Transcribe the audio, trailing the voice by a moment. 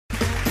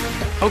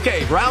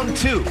Okay, round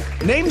two.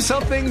 Name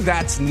something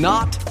that's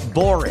not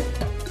boring.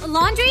 A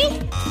laundry?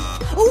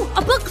 Ooh, a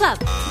book club.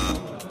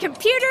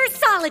 Computer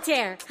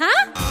solitaire,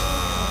 huh?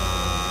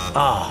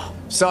 Ah,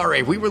 oh,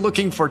 sorry. We were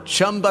looking for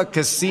Chumba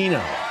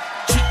Casino.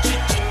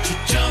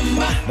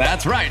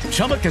 That's right.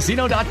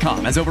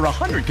 ChumbaCasino.com has over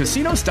 100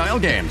 casino-style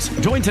games.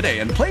 Join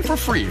today and play for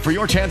free for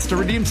your chance to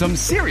redeem some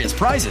serious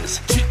prizes.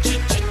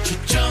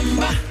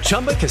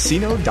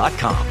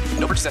 ChumbaCasino.com.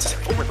 No purchase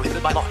necessary. Void where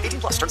prohibited by law.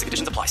 18+. Terms and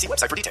conditions apply. See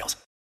website for details.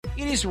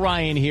 It is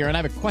Ryan here, and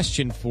I have a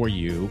question for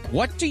you.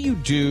 What do you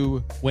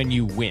do when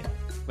you win?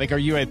 Like, are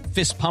you a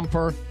fist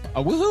pumper,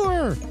 a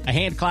woohooer, a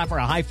hand clapper,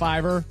 a high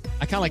fiver?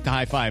 I kind of like the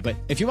high five, but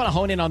if you want to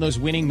hone in on those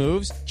winning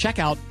moves, check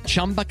out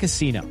Chumba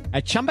Casino.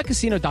 At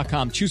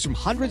ChumbaCasino.com, choose from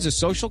hundreds of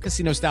social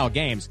casino-style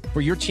games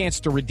for your chance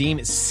to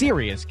redeem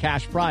serious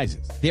cash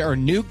prizes. There are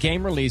new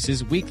game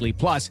releases weekly,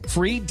 plus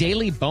free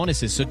daily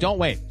bonuses, so don't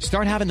wait.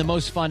 Start having the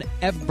most fun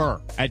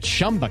ever at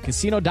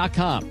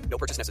ChumbaCasino.com. No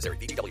purchase necessary.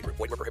 VGW. Void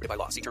where prohibited by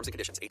law. See terms and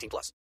conditions.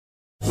 18+.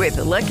 With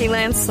the Lucky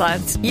Land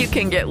Slots, you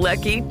can get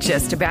lucky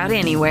just about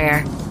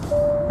anywhere.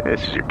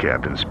 This is your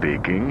captain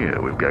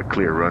speaking. We've got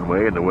clear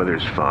runway and the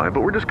weather's fine,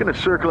 but we're just going to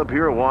circle up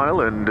here a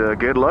while and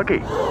get lucky.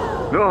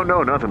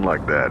 No, nothing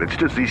like that. It's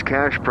just these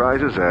cash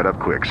prizes add up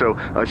quick. So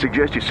I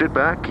suggest you sit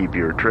back, keep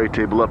your tray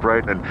table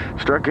upright, and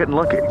start getting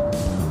lucky.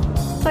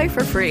 Play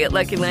for free at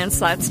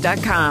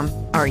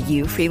LuckyLandSlots.com. Are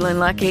you feeling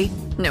lucky?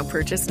 No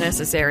purchase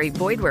necessary.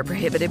 Void where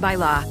prohibited by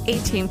law.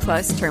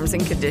 18+ terms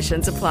and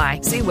conditions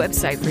apply. See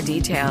website for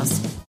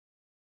details.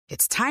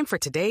 It's time for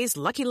today's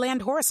Lucky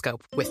Land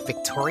horoscope with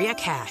Victoria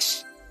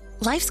Cash.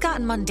 Life's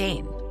gotten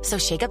mundane, so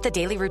shake up the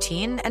daily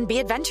routine and be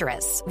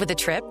adventurous with a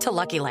trip to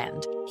Lucky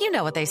Land. You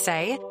know what they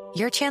say.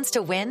 Your chance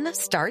to win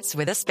starts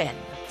with a spin.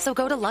 So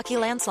go to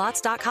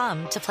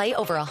LuckyLandSlots.com to play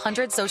over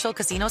 100 social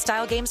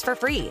casino-style games for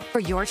free for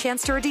your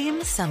chance to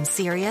redeem some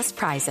serious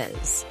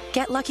prizes.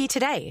 Get lucky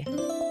today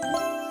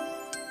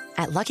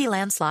at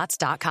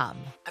LuckyLandSlots.com.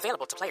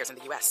 Available to players in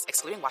the U.S.,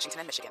 excluding Washington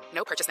and Michigan.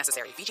 No purchase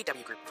necessary.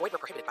 VGW Group. Void where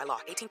prohibited by law.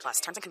 18+.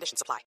 Terms and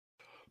conditions apply.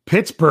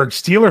 Pittsburgh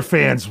Steeler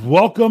fans,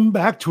 welcome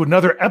back to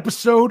another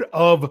episode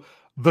of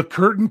The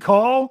Curtain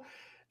Call.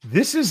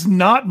 This is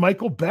not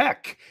Michael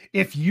Beck.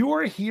 If you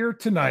are here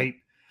tonight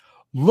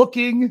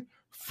looking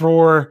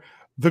for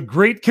the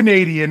great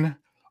Canadian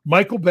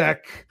Michael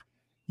Beck,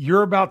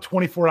 you're about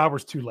 24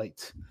 hours too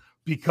late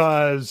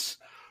because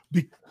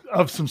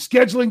of some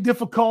scheduling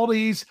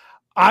difficulties.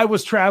 I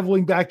was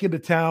traveling back into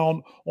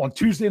town on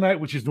Tuesday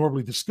night, which is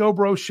normally the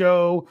Scobro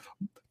show.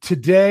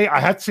 Today,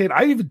 I have to say it.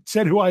 I haven't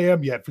said who I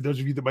am yet for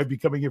those of you that might be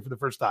coming in for the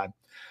first time.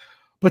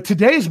 But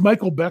today is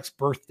Michael Beck's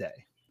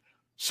birthday.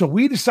 So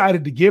we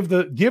decided to give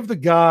the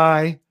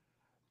guy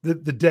the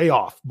day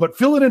off. But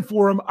filling in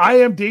for him, I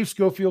am Dave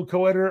Schofield,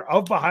 co-editor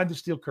of Behind the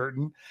Steel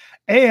Curtain.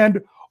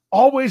 And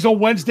always on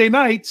Wednesday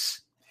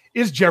nights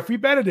is Jeffrey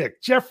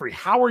Benedict. Jeffrey,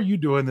 how are you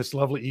doing this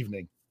lovely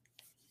evening?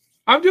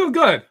 I'm doing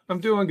good.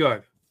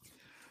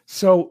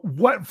 So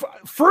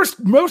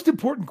first, most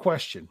important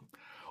question.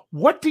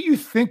 What do you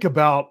think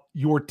about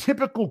your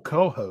typical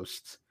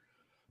co-host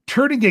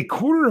turning a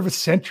quarter of a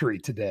century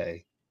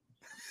today?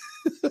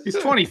 He's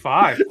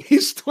 25.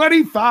 He's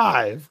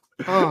 25.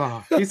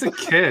 Oh, he's a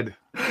kid.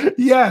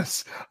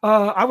 Yes.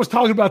 I was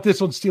talking about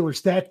this on Steelers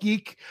Stat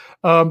Geek,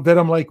 that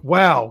I'm like,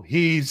 wow,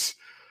 he's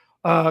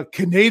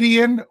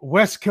Canadian,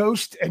 West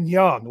Coast, and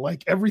young,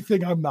 like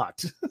everything I'm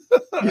not.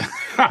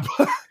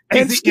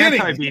 And skinny.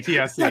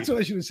 Anti-BTSC. That's what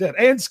I should have said.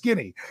 And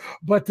skinny.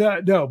 But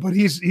no, but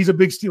he's a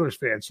big Steelers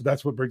fan, so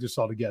that's what brings us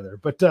all together.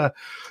 But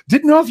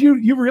didn't know if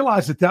you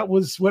realized that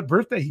was what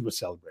birthday he was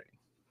celebrating.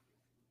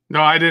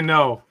 No, I didn't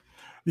know.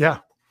 Yeah.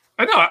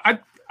 I know. I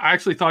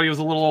actually thought he was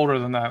a little older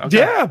than that. Okay.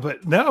 Yeah,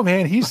 but no,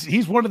 man,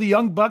 he's one of the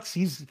young bucks.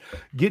 He's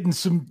getting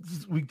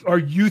our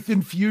youth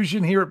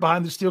infusion here at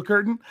Behind the Steel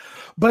Curtain.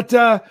 But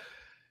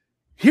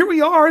here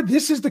we are.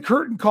 This is the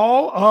curtain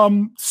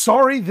call.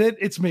 Sorry that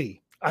it's me.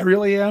 I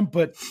really am,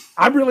 but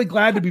I'm really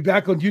glad to be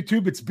back on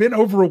YouTube. It's been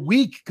over a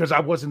week because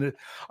I wasn't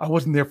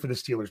there for the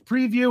Steelers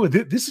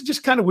preview. This is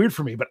just kind of weird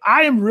for me, but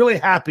I am really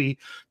happy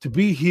to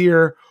be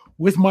here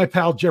with my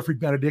pal Jeffrey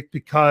Benedict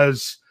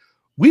because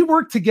we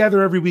work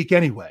together every week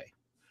anyway.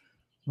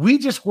 We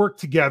just work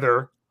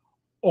together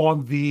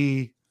on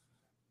the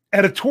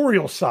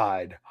editorial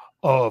side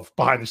of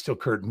Behind the Steel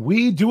Curtain.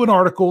 We do an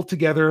article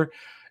together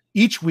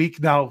each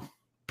week. Now,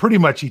 pretty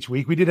much each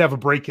week. We did have a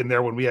break in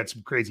there when we had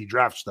some crazy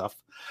draft stuff,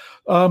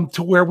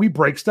 to where we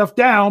break stuff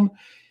down.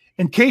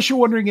 In case you're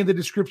wondering in the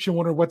description,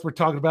 wondering what we're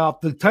talking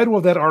about, the title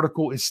of that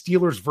article is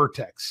Steelers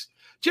Vertex.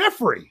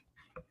 Jeffrey,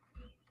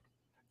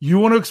 you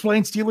want to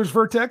explain Steelers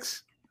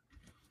Vertex?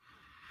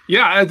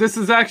 Yeah, this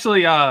is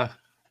actually, I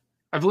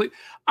believe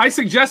I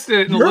suggested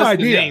it in the list of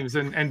names,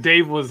 and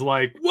Dave was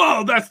like,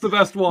 whoa, that's the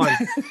best one.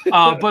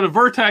 But a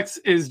vertex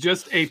is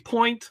just a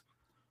point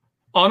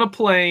on a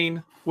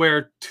plane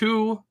where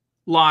two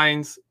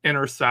lines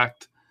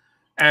intersect.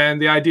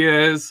 And the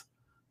idea is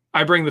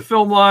I bring the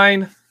film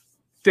line,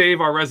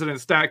 Dave, our resident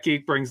stat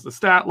geek, brings the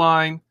stat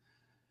line,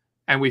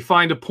 and we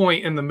find a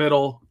point in the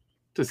middle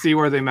to see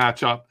where they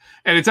match up.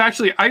 And it's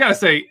actually, I got to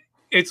say,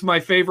 it's my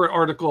favorite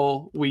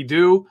article we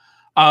do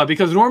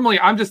because normally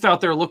I'm just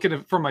out there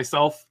looking for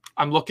myself.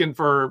 I'm looking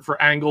for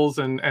angles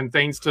and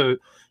things to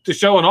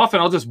show. And often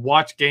I'll just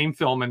watch game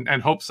film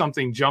and hope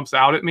something jumps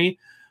out at me.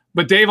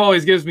 But Dave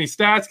always gives me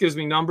stats, gives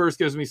me numbers,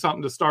 gives me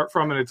something to start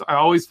from. And I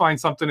always find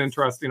something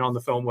interesting on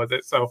the film with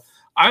it. So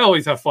I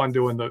always have fun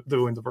doing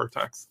the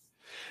Vertex.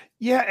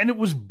 Yeah. And it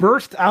was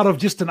birthed out of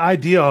just an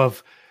idea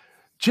of,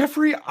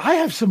 Jeffrey, I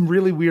have some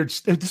really weird,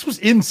 this was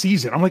in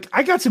season. I'm like,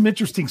 I got some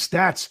interesting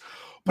stats,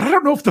 but I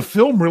don't know if the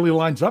film really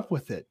lines up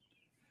with it.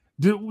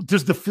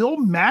 Does the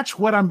film match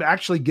what I'm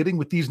actually getting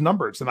with these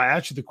numbers? And I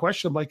asked you the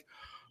question, I'm like,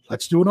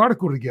 let's do an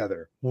article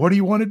together. What do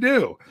you want to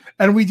do?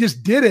 And we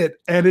just did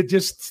it, and it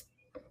just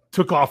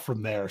took off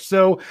from there.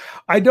 So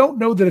I don't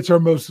know that it's our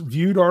most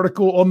viewed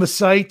article on the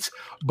site,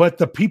 but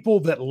the people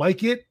that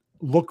like it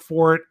look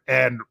for it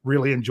and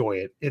really enjoy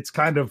it. It's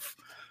kind of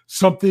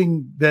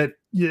something that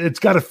it's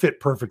got to fit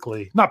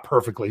perfectly. Not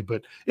perfectly,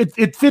 but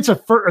it fits a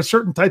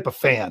certain type of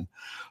fan.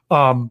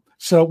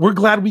 So we're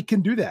glad we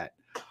can do that.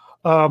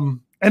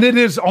 And it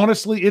is,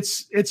 honestly,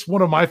 it's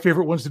one of my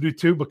favorite ones to do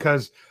too,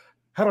 because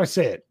how do I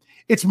say it?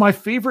 It's my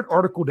favorite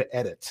article to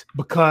edit,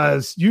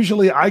 because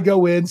usually I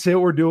go in, say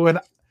what we're doing.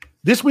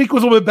 This week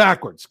was a little bit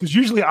backwards, because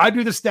usually I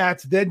do the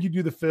stats, then you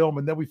do the film,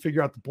 and then we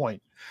figure out the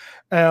point.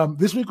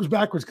 This week was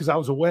backwards because I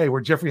was away,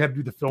 where Jeffrey had to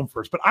do the film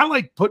first. But I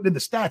like putting in the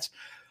stats.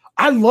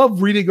 I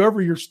love reading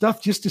over your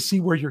stuff just to see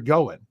where you're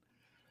going.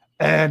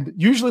 And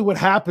usually what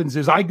happens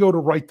is I go to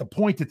write the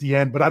point at the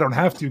end, but I don't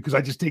have to, because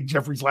I just take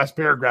Jeffrey's last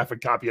paragraph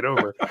and copy it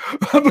over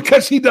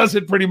because he does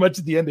it pretty much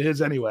at the end of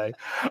his anyway.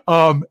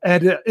 And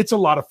it's a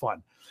lot of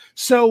fun.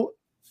 So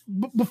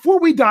before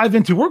we dive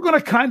into, we're going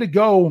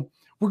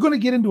to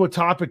get into a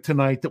topic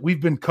tonight that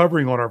we've been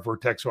covering on our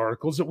Vertex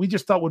articles that we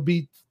just thought would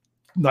be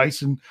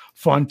nice and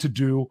fun to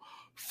do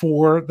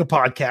for the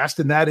podcast.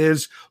 And that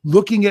is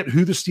looking at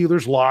who the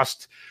Steelers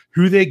lost,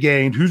 who they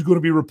gained, who's going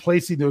to be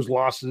replacing those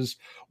losses,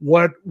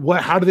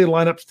 how do they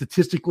line up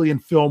statistically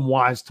and film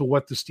wise to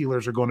what the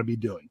Steelers are going to be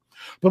doing.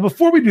 But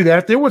before we do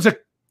that, there was a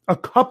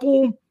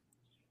couple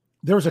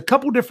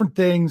different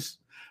things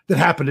that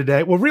happened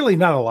today. Well, really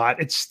not a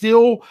lot. It's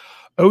still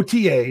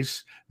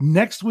OTAs.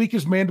 Next week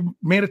is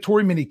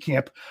mandatory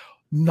minicamp.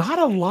 Not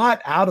a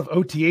lot out of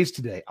OTAs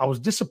today. I was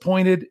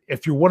disappointed.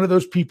 If you're one of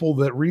those people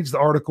that reads the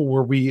article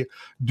where we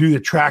do the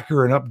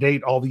tracker and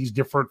update all these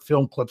different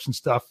film clips and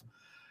stuff,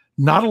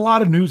 not a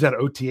lot of news out of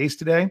OTAs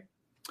today.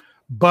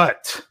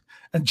 But,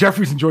 and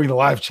Jeffrey's enjoying the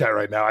live chat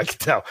right now, I can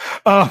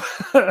tell.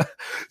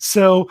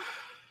 So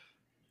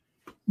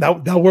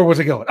now where was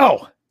it going?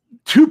 Oh,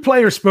 2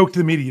 players spoke to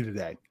the media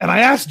today. And I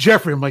asked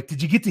Jeffrey, I'm like,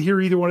 did you get to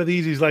hear either one of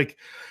these? He's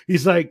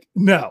like,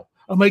 no.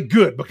 I'm like,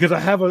 good, because I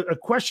have a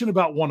question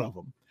about one of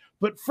them.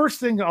 But first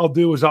thing I'll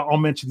do is I'll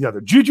mention the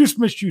other. Juju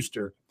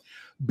Smith-Schuster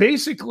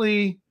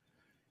basically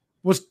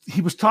was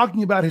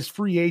talking about his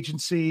free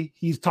agency.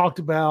 He's talked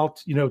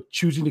about,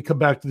 choosing to come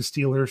back to the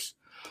Steelers,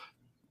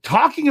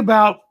 talking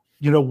about,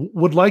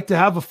 would like to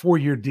have a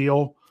 4-year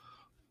deal,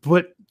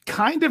 but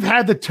kind of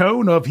had the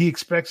tone of he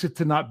expects it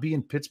to not be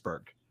in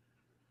Pittsburgh.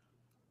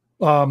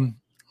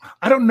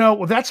 I don't know.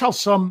 Well, that's how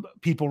some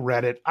people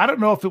read it. I don't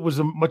know if it was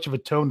much of a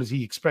tone as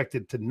he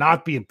expected to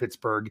not be in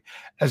Pittsburgh,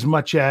 as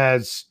much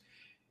as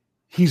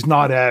he's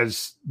not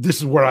this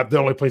is where the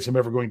only place I'm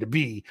ever going to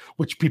be,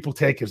 which people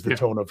take as the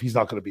tone of he's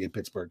not going to be in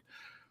Pittsburgh.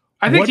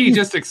 I think he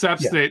just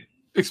accepts that,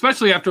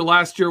 especially after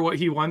last year, what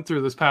he went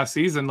through this past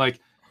season, like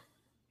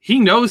he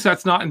knows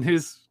that's not in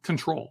his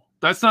control.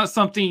 That's not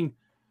something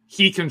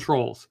he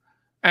controls.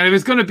 And if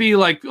it's going to be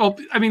like,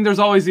 there's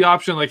always the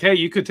option like, hey,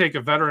 you could take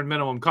a veteran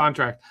minimum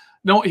contract.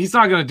 No, he's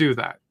not going to do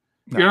that.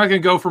 No. You're not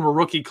going to go from a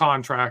rookie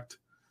contract,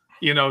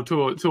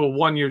 to a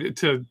 1 year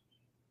to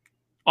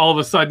all of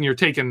a sudden you're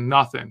taking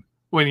nothing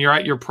when you're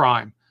at your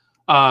prime.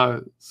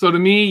 So to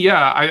me,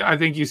 I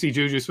think you see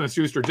Juju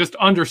Smith-Schuster just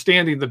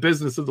understanding the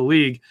business of the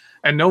league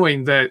and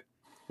knowing that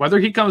whether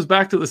he comes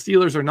back to the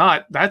Steelers or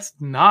not, that's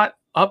not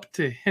up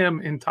to him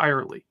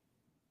entirely.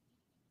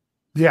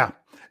 Yeah,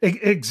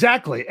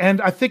 exactly. And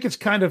I think it's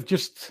kind of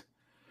just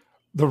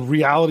the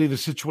reality of the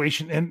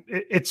situation. And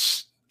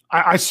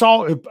I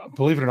saw,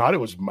 believe it or not, it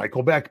was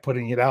Michael Beck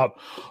putting it out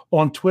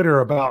on Twitter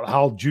about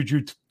how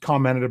Juju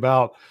commented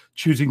about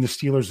choosing the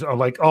Steelers.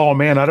 Like, oh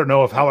man, I don't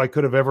know how I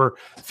could have ever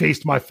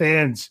faced my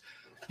fans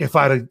if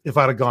I'd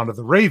have gone to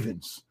the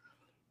Ravens.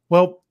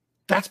 Well,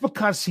 that's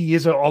because he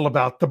is all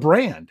about the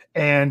brand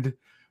and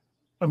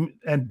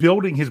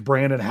building his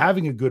brand and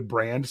having a good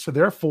brand. So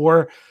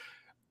therefore,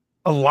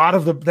 a lot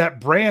of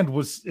that brand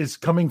is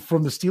coming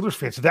from the Steelers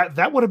fans. So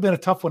that would have been a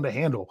tough one to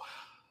handle.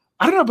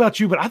 I don't know about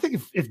you, but I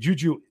think if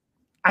Juju,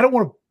 I don't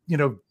want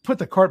to, put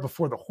the cart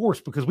before the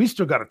horse, because we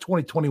still got a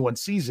 2021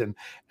 season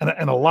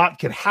and a lot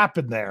can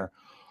happen there.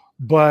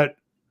 But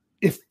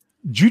if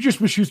Juju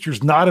Smith-Schuster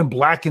is not in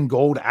black and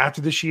gold after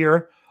this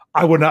year,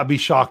 I would not be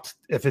shocked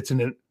if it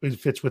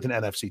fits with an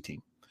NFC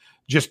team,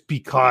 just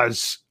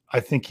because I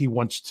think he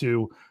wants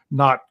to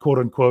not, quote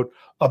unquote,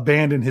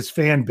 abandon his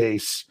fan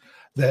base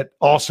that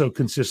also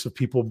consists of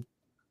people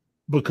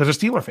because of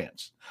Steeler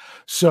fans.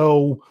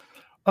 So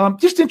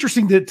just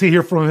interesting to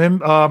hear from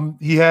him.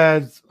 He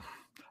has,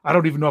 I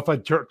don't even know if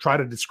I'd try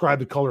to describe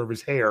the color of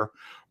his hair,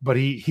 but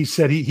he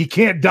said he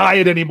can't dye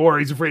it anymore.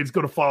 He's afraid it's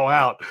going to fall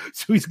out.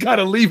 So he's got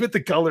to leave it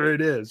the color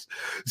it is.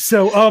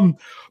 So,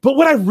 but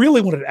what I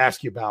really wanted to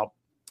ask you about,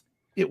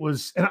 it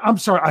was, and I'm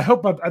sorry, I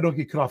hope I don't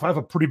get cut off. I have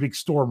a pretty big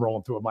storm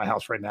rolling through at my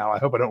house right now. I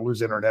hope I don't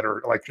lose internet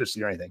or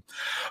electricity or anything.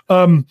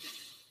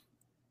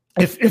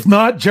 If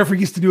not, Jeffrey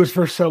gets to do his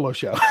first solo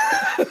show.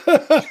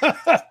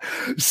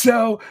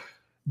 So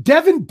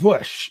Devin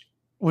Bush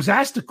was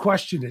asked a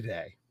question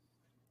today.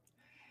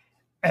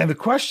 And the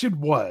question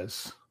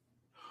was,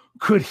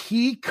 could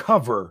he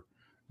cover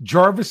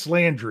Jarvis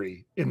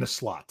Landry in the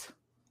slot?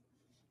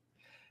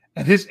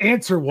 And his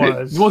answer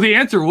was... Well, the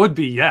answer would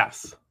be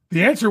yes.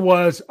 The answer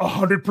was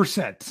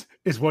 100%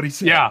 is what he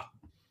said. Yeah,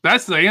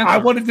 that's the answer. I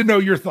wanted to know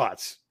your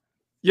thoughts.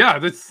 Yeah,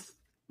 that's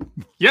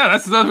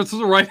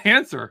the right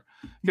answer.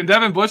 Can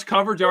Devin Bush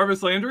cover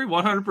Jarvis Landry?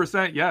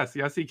 100% yes.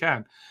 Yes, he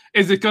can.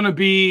 Is it going to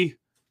be,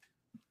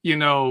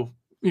 Darrelle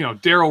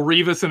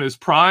Revis in his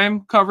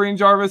prime covering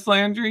Jarvis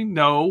Landry?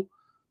 No,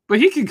 but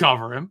he can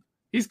cover him.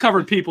 He's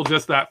covered people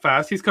just that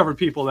fast. He's covered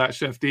people that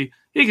shifty.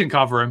 He can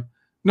cover him.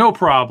 No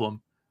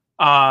problem.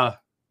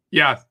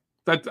 Yeah,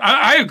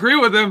 I agree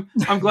with him.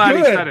 I'm glad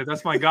he said it.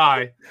 That's my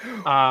guy.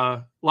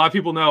 A lot of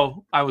people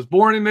know I was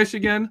born in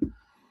Michigan,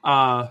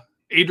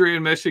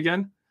 Adrian,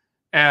 Michigan.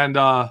 And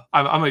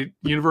I'm a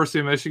University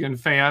of Michigan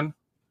fan.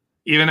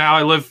 Even now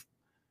I live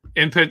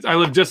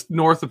just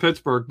north of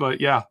Pittsburgh, but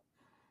yeah,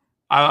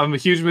 I'm a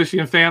huge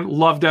Michigan fan.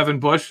 Love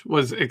Devin Bush.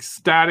 Was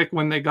ecstatic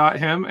when they got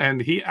him,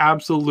 and he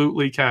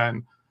absolutely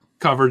can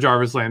cover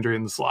Jarvis Landry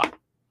in the slot.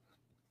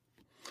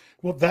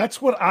 Well,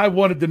 that's what I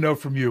wanted to know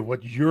from you,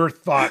 what your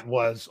thought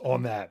was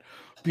on that.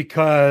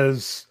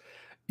 Because,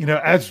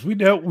 as we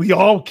know, we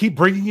all keep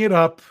bringing it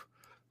up,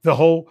 the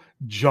whole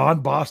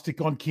John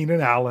Bostic on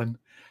Keenan Allen,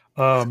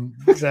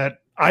 that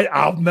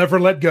I'll never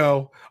let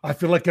go. I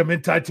feel like I'm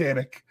in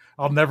Titanic.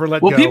 I'll never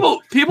let go.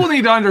 Well, people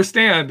need to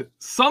understand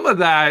some of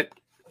that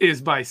is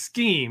by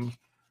scheme,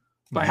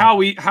 by how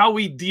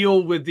we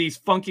deal with these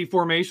funky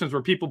formations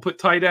where people put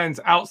tight ends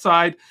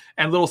outside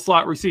and little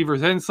slot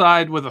receivers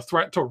inside with a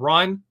threat to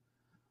run.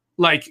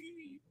 Like,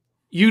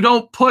 you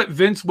don't put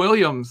Vince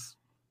Williams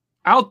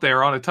out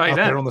there on a tight end.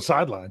 There on the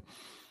sideline.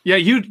 Yeah,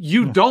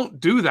 you don't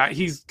do that.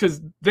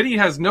 Because then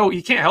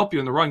he can't help you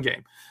in the run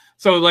game.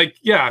 So,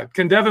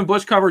 can Devin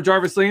Bush cover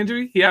Jarvis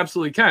Landry? He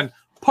absolutely can.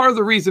 Part of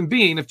the reason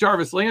being, if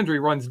Jarvis Landry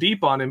runs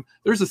deep on him,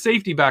 there's a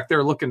safety back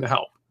there looking to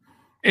help.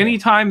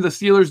 Anytime the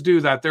Steelers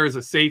do that, there is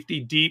a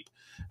safety deep.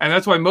 And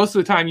that's why most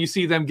of the time you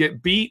see them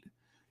get beat.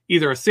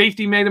 Either a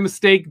safety made a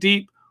mistake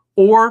deep,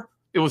 or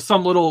it was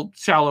some little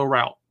shallow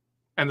route.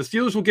 And the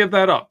Steelers will give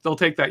that up. They'll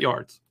take that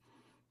yards.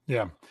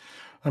 Yeah.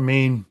 I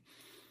mean,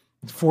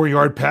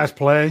 4-yard pass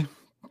play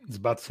is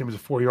about the same as a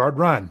 4-yard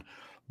run.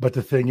 But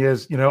the thing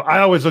is, I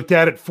always looked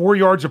at it 4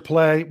 yards of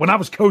play when I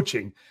was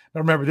coaching. I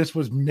remember this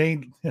was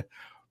made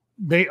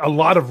a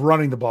lot of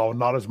running the ball,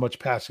 not as much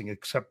passing,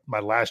 except my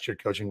last year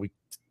coaching, we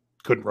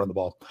couldn't run the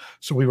ball.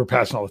 So we were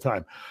passing all the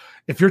time.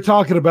 If you're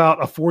talking about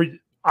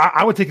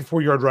I would take a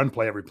 4-yard run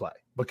play every play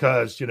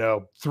because,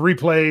 3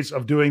 plays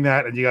of doing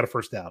that and you got a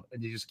first down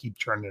and you just keep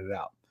churning it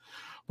out.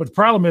 But the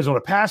problem is on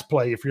a pass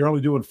play, if you're only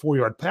doing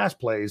 4-yard pass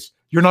plays,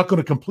 you're not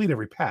going to complete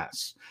every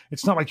pass.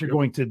 It's not like you're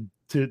going to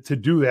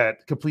do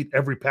that, complete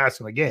every pass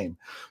in a game.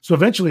 So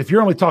eventually, if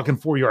you're only talking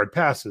 4-yard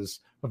passes,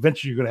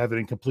 eventually you're going to have an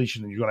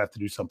incompletion and you're going to have to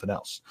do something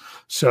else.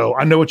 So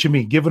I know what you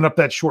mean. Giving up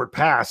that short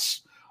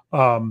pass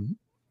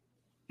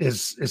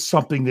is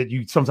something that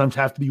you sometimes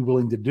have to be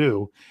willing to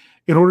do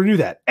in order to do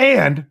that.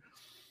 And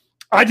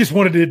I just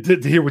wanted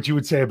to hear what you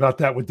would say about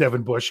that with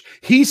Devin Bush.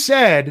 He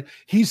said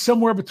he's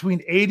somewhere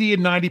between 80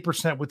 and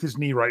 90% with his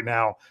knee right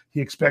now. He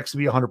expects to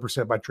be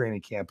 100% by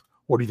training camp.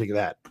 What do you think of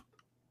that?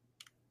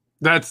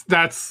 That's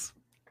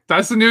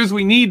the news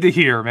we need to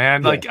hear,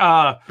 man.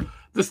 Yeah.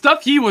 The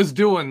stuff he was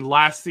doing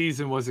last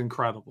season was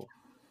incredible.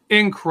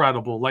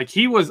 Incredible. Like,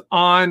 he was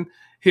on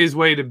his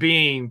way to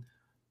being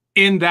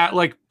in that,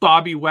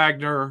 Bobby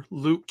Wagner,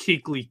 Luke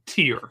Kuechly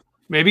tier.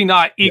 Maybe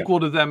not equal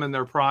to them in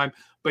their prime,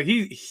 but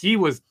he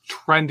was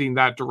trending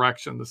that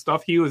direction. The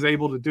stuff he was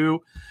able to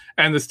do.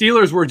 And the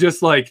Steelers were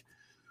just like,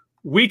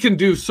 we can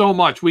do so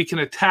much. We can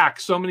attack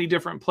so many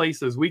different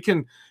places. We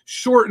can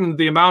shorten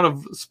the amount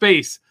of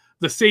space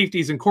the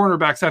safeties and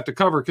cornerbacks have to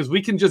cover because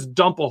we can just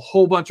dump a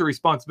whole bunch of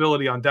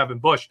responsibility on Devin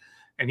Bush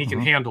and he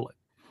can handle it.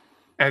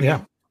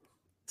 And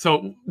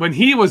so when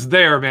he was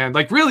there, man,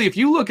 really, if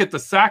you look at the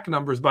sack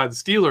numbers by the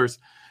Steelers,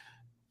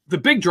 the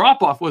big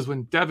drop-off was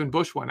when Devin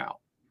Bush went out.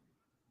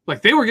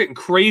 They were getting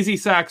crazy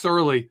sacks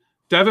early.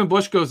 Devin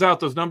Bush goes out,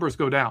 those numbers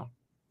go down.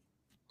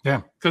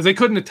 Yeah. Because they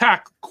couldn't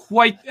attack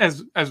quite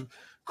as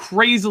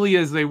crazily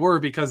as they were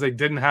because they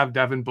didn't have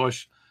Devin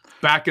Bush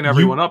backing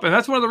everyone up. And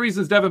that's one of the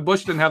reasons Devin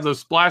Bush didn't have those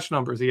splash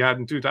numbers he had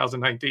in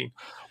 2019.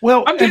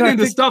 Well, I'm getting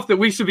into stuff that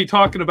we should be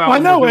talking about. I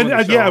know.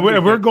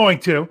 We're going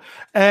to.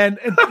 And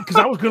because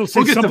I was going to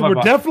say something we're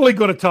definitely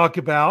going to talk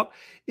about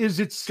is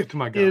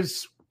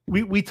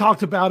we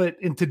talked about it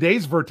in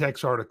today's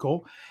Vertex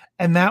article,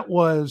 and that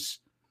was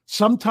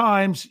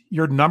sometimes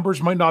your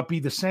numbers might not be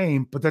the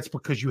same, but that's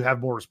because you have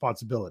more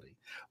responsibility.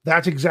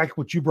 That's exactly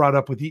what you brought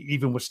up with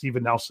even with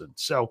Steven Nelson.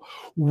 So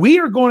we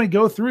are going to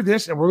go through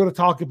this, and we're going to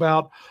talk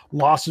about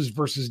losses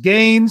versus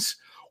gains.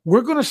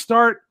 We're going to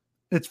start.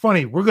 It's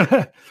funny.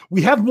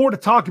 We have more to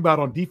talk about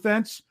on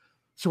defense.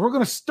 So we're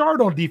going to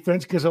start on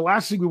defense because the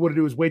last thing we want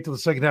to do is wait till the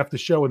second half of the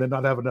show and then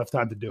not have enough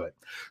time to do it.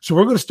 So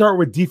we're going to start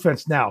with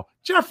defense now.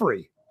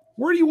 Jeffrey,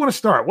 where do you want to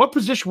start? What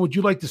position would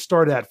you like to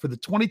start at for the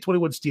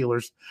 2021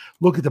 Steelers?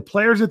 Look at the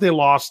players that they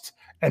lost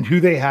and who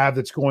they have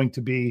that's going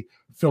to be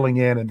filling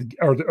in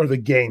or the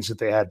gains that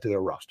they had to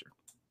their roster.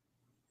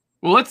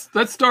 Well,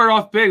 let's start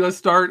off big. Let's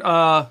start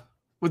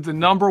with the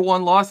number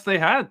one loss they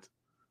had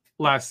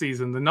last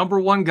season, the number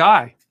one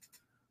guy.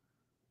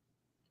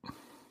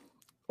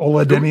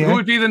 Ola Demian. Who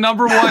would be the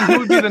number one? Who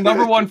would be the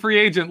number one free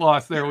agent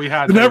loss there we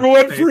had? The number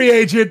one free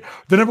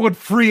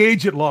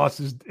agent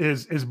loss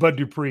is Bud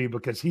Dupree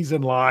because he's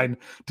in line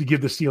to give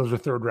the Steelers a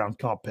third round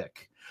comp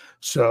pick.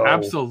 So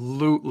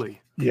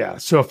absolutely, yeah.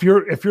 So if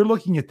you're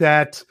looking at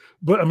that,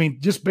 but I mean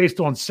just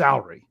based on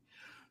salary.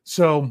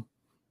 So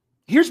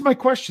here's my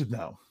question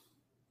though.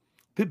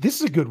 This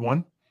is a good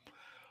one.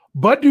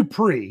 Bud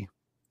Dupree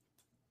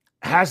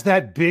has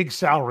that big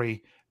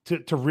salary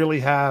to really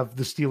have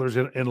the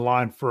Steelers in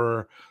line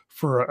for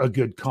a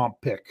good comp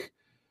pick.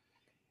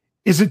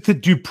 Is it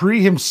that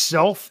Dupree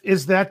himself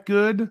is that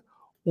good,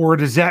 or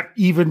does that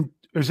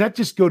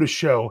just go to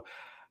show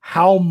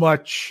how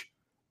much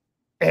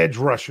edge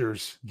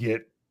rushers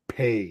get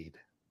paid?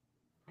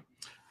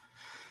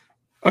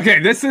 Okay,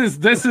 this is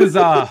this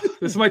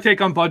is my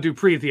take on Bud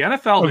Dupree. The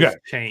NFL has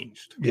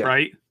changed,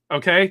 right?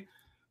 Okay.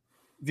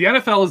 The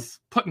NFL is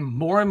putting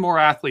more and more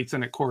athletes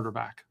in at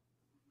quarterback.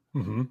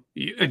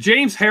 Mm-hmm.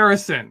 James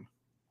Harrison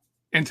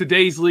in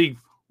today's league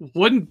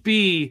wouldn't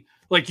be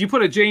like you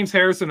put a James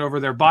Harrison over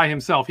there by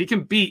himself. He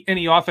can beat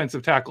any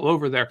offensive tackle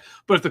over there.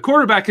 But if the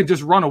quarterback can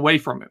just run away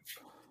from him,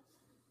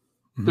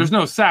 there's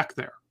no sack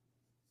there.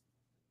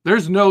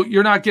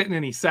 You're not getting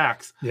any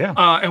sacks. Yeah.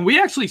 And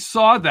we actually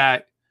saw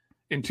that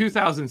in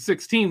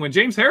 2016 when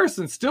James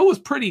Harrison still was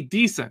pretty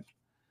decent.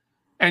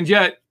 And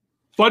yet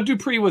Bud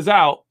Dupree was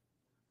out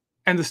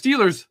and the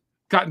Steelers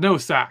got no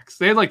sacks.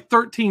 They had like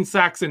 13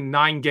 sacks in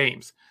 9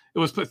 games. It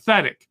was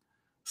pathetic.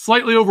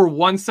 Slightly over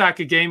 1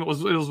 sack a game. It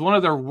was one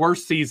of their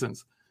worst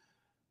seasons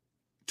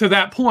to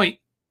that point.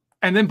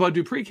 And then Bud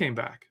Dupree came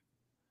back.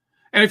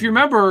 And if you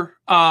remember,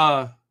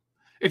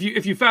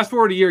 if you fast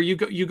forward a year, you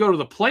go to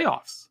the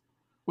playoffs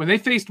when they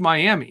faced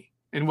Miami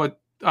in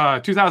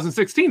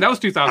 2016. That was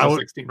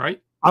 2016,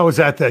 right? I was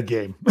at that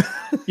game.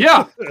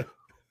 Yeah.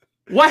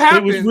 What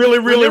happened? It was really,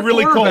 really,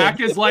 really cold.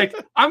 Is like,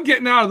 I'm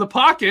getting out of the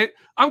pocket.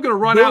 I'm going to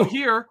run out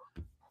here.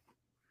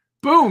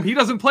 Boom. He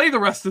doesn't play the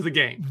rest of the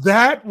game.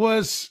 That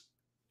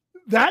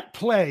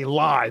play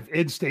live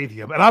in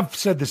stadium. And I've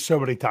said this so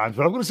many times,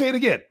 but I'm going to say it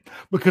again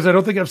because I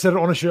don't think I've said it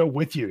on a show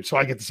with you. So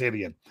I get to say it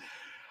again.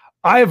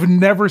 I have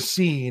never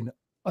seen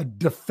a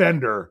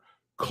defender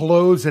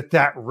close at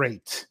that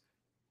rate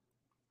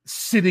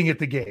sitting at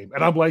the game.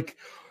 And I'm like,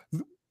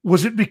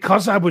 was it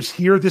because I was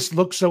here? This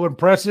looked so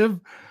impressive.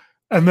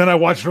 And then I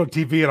watched it on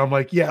TV and I'm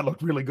like, yeah, it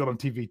looked really good on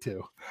TV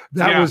too.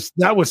 That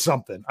was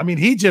something. I mean,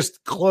 he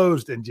just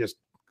closed and just,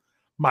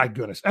 my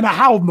goodness. And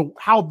how in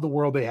the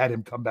world they had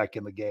him come back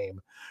in the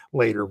game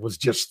later was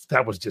just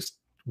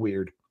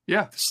weird.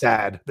 Yeah.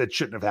 Sad. That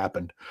shouldn't have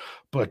happened.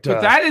 But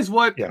that is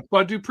what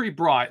Bud Dupree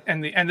brought.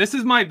 And this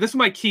is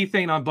my key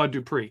thing on Bud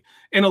Dupree.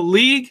 In a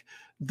league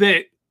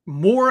that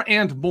more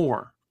and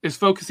more is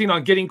focusing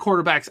on getting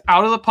quarterbacks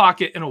out of the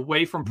pocket and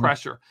away from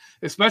pressure,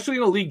 especially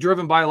in a league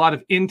driven by a lot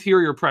of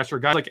interior pressure.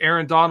 Guys like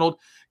Aaron Donald,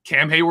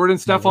 Cam Hayward, and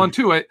Stephon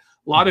Tuitt,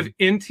 a lot of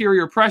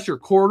interior pressure.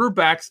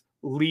 Quarterbacks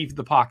leave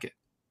the pocket.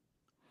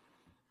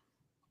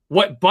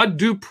 What Bud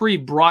Dupree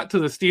brought to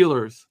the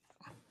Steelers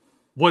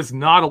was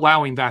not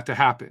allowing that to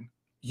happen.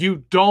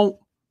 You don't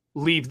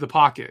leave the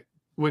pocket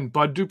when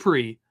Bud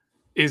Dupree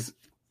is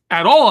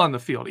at all on the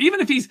field. Even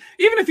if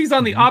he's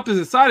on the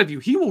opposite side of you,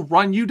 he will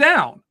run you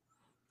down.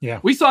 Yeah.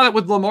 We saw that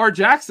with Lamar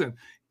Jackson.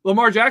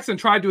 Lamar Jackson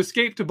tried to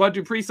escape to Bud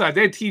Dupree's side.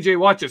 They had TJ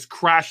Watt just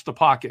crash the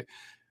pocket.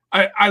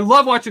 I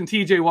love watching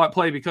TJ Watt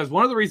play because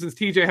one of the reasons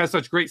TJ has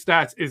such great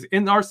stats is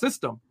in our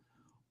system.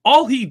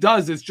 All he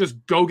does is just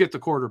go get the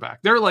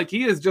quarterback. They're like,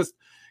 he is just,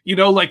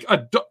 like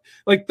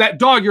like that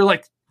dog, you're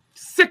like,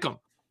 sick him.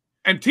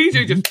 And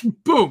TJ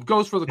just boom,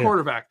 goes for the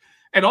quarterback.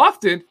 And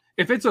often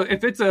if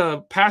it's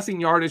a passing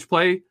yardage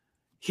play,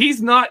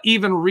 he's not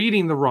even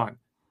reading the run.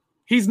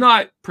 He's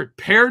not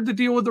prepared to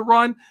deal with the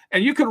run,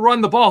 and you can run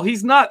the ball.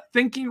 He's not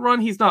thinking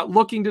run. He's not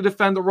looking to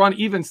defend the run,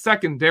 even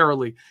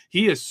secondarily.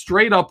 He is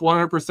straight up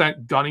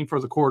 100% gunning for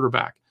the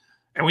quarterback.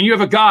 And when you have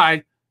a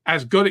guy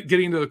as good at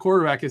getting to the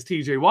quarterback as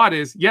TJ Watt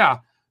is,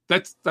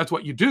 that's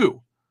what you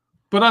do.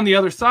 But on the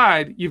other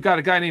side, you've got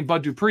a guy named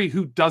Bud Dupree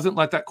who doesn't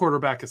let that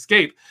quarterback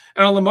escape.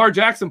 And on Lamar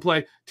Jackson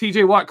play,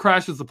 TJ Watt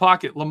crashes the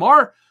pocket.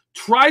 Lamar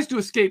tries to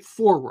escape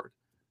forward.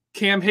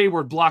 Cam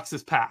Hayward blocks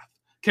his path.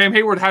 Cam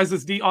Hayward has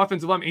this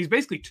offensive lineman. He's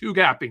basically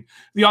two-gapping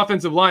the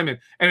offensive lineman,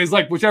 and he's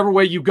like, whichever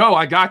way you go,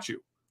 I got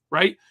you,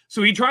 right?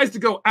 So he tries to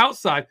go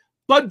outside.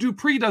 Bud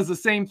Dupree does the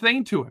same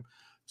thing to him.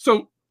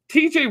 So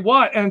T.J.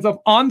 Watt ends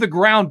up on the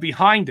ground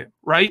behind him,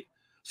 right?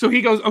 So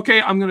he goes,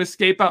 okay, I'm going to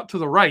escape out to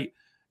the right.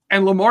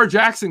 And Lamar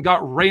Jackson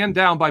got ran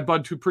down by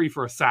Bud Dupree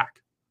for a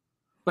sack.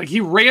 Like, he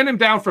ran him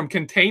down from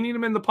containing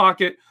him in the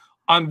pocket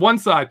on one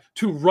side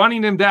to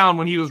running him down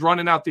when he was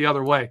running out the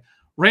other way.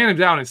 Ran him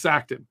down and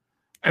sacked him.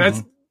 And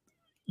that's,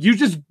 you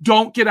just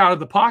don't get out of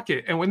the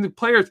pocket. And when the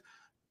players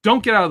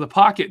don't get out of the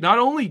pocket, not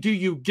only do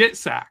you get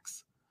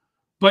sacks,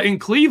 but in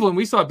Cleveland,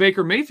 we saw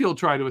Baker Mayfield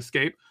try to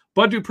escape.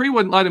 Bud Dupree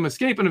wouldn't let him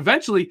escape. And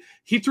eventually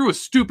he threw a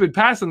stupid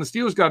pass and the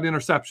Steelers got an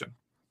interception.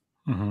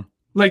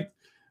 Like,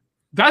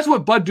 that's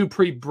what Bud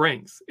Dupree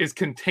brings, is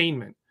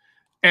containment.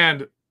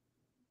 And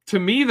to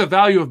me, the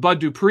value of Bud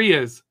Dupree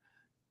is,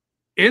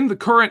 in the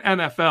current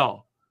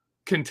NFL,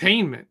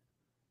 containment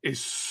is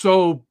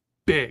so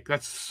big.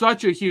 That's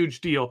such a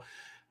huge deal.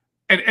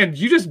 And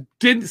you just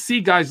didn't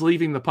see guys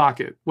leaving the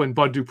pocket when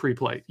Bud Dupree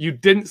played. You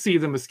didn't see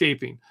them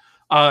escaping.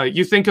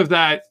 You think of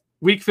that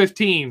Week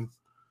 15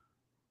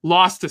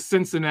 loss to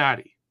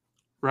Cincinnati,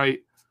 right?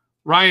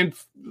 Ryan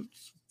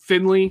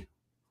Finley,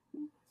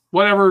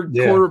 whatever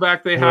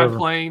quarterback they had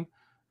playing,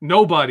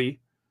 nobody,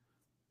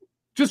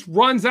 just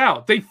runs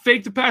out. They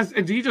fake the pass,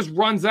 and he just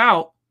runs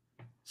out,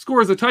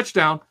 scores a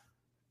touchdown,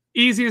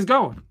 easy as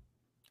going.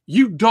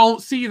 You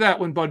don't see that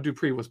when Bud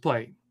Dupree was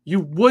playing.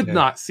 You would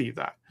not see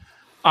that.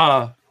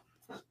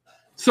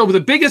 So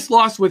the biggest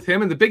loss with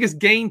him and the biggest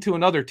gain to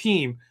another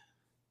team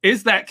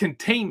is that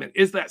containment,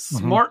 is that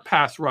smart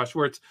pass rush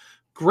where it's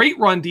great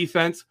run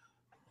defense,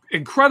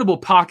 incredible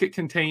pocket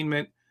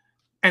containment,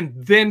 and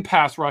then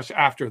pass rush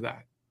after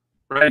that,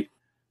 right?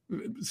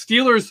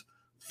 Steelers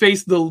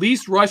faced the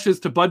least rushes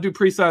to Bud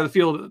Dupree's side of the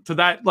field, to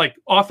that like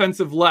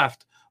offensive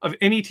left, of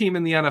any team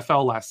in the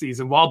NFL last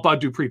season while Bud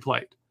Dupree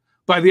played.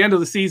 By the end of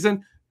the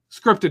season,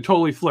 script had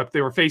totally flipped.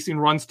 They were facing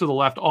runs to the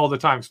left all the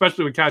time,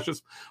 especially when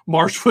Cassius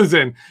Marsh was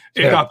in.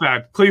 It got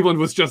bad. Cleveland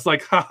was just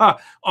like,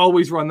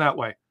 always run that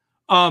way.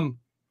 And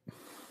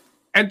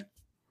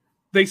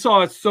they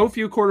saw so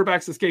few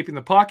quarterbacks escaping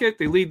the pocket.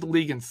 They lead the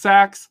league in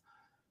sacks.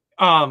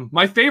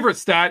 My favorite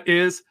stat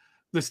is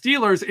the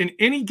Steelers in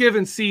any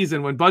given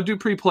season when Bud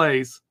Dupree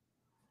plays,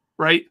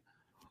 right?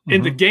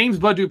 In the games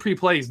Bud Dupree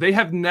plays, they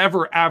have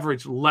never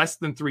averaged less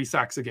than 3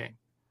 sacks a game.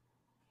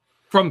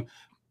 From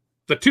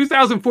the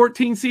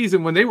 2014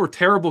 season, when they were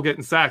terrible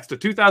getting sacks, to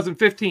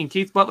 2015,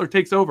 Keith Butler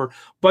takes over,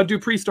 Bud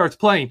Dupree starts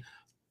playing,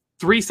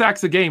 3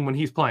 sacks a game when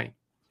he's playing.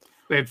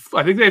 I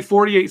think they had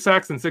 48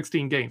 sacks in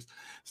 16 games.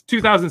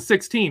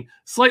 2016,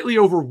 slightly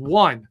over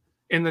 1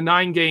 in the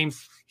 9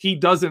 games he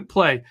doesn't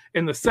play.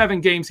 In the 7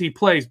 games he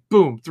plays,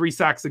 boom, 3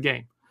 sacks a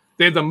game.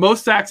 They had the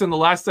most sacks in the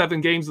last 7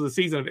 games of the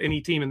season of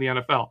any team in the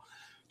NFL.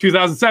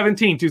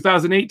 2017,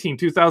 2018,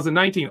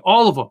 2019,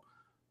 all of them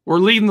were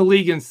leading the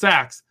league in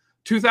sacks.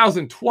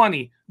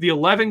 2020, the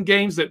 11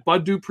 games that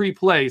Bud Dupree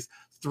plays,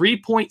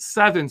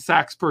 3.7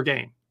 sacks per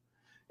game.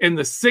 In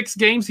the 6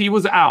 games he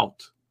was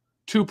out,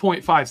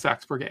 2.5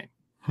 sacks per game.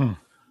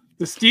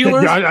 The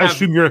Steelers. I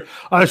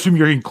assume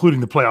you're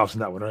including the playoffs in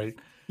that one, right?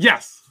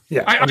 Yes.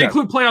 Yeah. I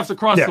include playoffs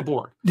across the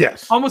board.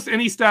 Yes. Almost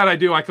any stat I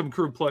do, I can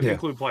include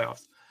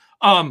playoffs.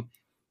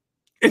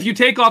 If you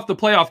take off the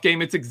playoff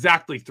game, it's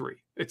exactly 3.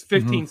 It's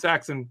 15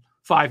 sacks in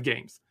 5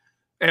 games,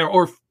 and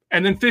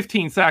then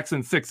 15 sacks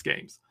in 6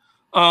 games.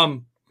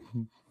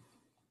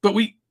 But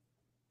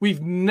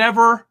we've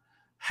never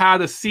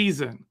had a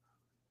season,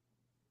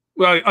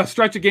 a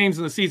stretch of games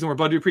in the season where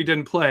Bud Dupree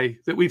didn't play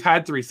that we've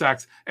had 3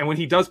 sacks. And when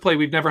he does play,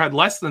 we've never had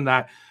less than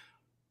that.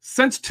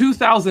 Since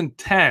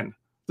 2010,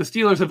 the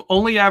Steelers have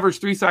only averaged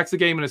 3 sacks a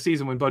game in a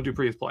season when Bud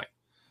Dupree is playing.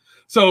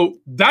 So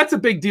that's a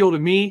big deal to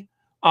me.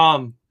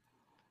 I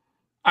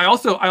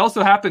also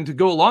happen to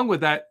go along with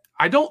that.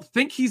 I don't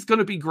think he's going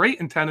to be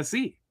great in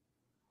Tennessee.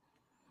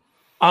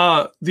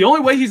 The only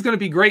way he's going to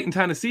be great in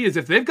Tennessee is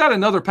if they've got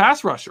another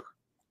pass rusher,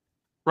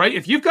 right?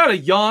 If you've got a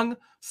young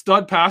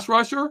stud pass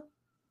rusher,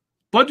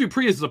 Bud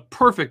Dupree is the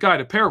perfect guy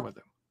to pair with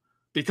him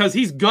because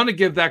he's going to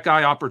give that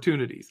guy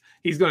opportunities.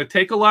 He's going to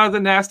take a lot of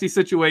the nasty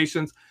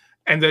situations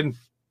and then,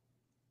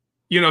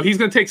 he's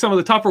going to take some of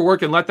the tougher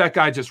work and let that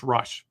guy just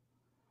rush.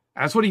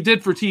 That's what he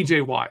did for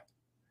T.J. Watt.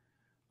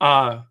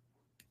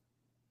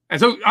 And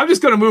so I'm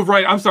just going to move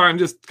right. I'm sorry. I'm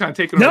just kind of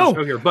taking over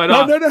the show here, but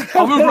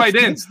I'll move right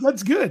in.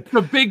 That's good.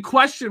 The big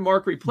question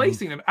mark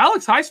replacing him.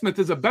 Alex Highsmith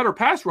is a better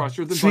pass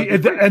rusher than Bud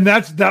Dupree. And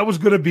that was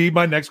going to be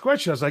my next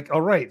question. I was like,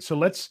 all right, so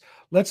let's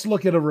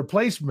look at a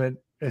replacement.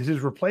 And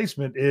his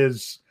replacement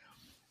is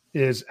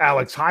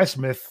Alex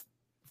Highsmith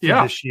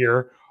for this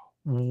year.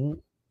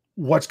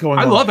 What's going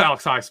on? I love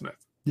Alex Highsmith.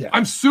 Yeah,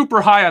 I'm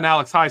super high on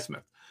Alex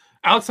Highsmith.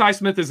 Alex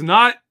Highsmith is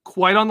not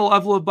quite on the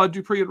level of Bud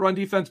Dupree at run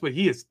defense, but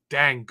he is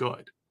dang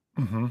good.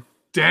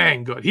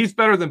 Dang good. He's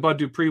better than Bud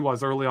Dupree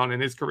was early on in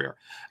his career.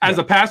 As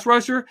a pass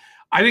rusher,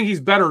 I think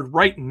he's better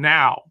right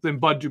now than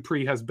Bud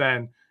Dupree has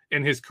been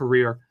in his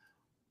career.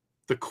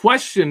 The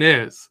question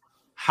is,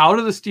 how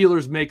do the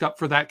Steelers make up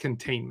for that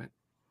containment?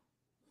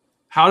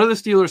 How do the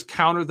Steelers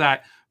counter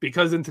that?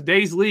 Because in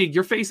today's league,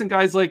 you're facing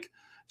guys like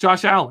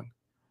Josh Allen.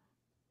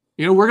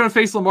 We're going to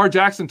face Lamar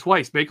Jackson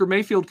twice. Baker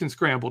Mayfield can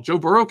scramble. Joe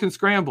Burrow can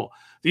scramble.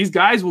 These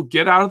guys will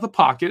get out of the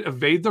pocket,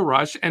 evade the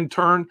rush, and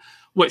turn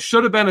what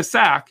should have been a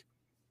sack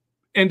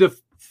into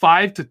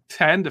 5 to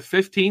 10 to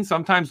 15,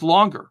 sometimes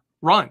longer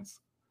runs.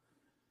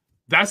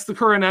 That's the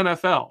current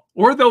NFL.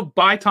 Or they'll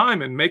buy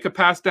time and make a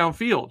pass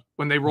downfield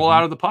when they roll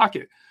out of the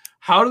pocket.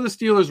 How do the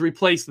Steelers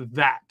replace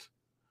that?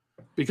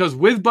 Because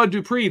with Bud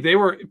Dupree,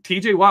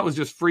 TJ Watt was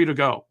just free to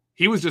go.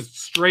 He was just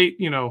straight,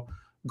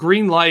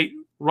 green light,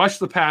 rush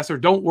the passer.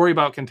 Don't worry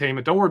about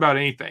containment. Don't worry about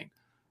anything.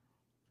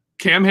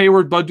 Cam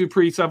Hayward, Bud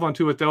Dupree,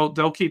 7-2 it.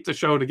 They'll keep the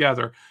show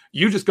together.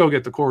 You just go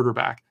get the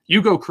quarterback.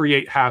 You go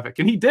create havoc.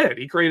 And he did.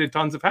 He created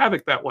tons of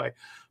havoc that way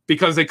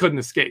because they couldn't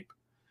escape.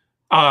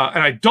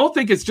 And I don't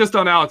think it's just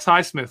on Alex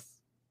Highsmith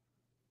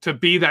to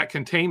be that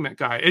containment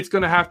guy. It's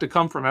going to have to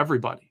come from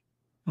everybody.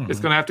 It's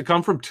going to have to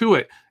come from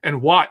Tuitt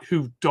and Watt,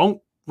 who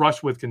don't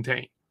rush with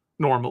contain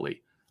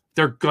normally.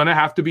 They're going to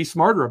have to be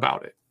smarter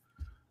about it.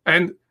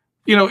 And,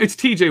 it's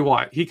TJ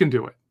Watt. He can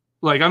do it.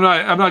 Like, I'm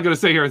not going to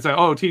sit here and say,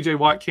 oh, TJ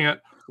Watt can't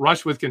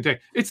rush with contain.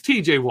 It's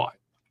TJ Watt.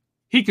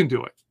 He can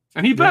do it.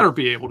 And he better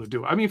be able to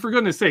do it. I mean, for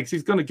goodness sakes,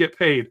 he's going to get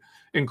paid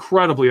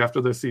incredibly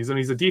after this season.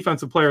 He's a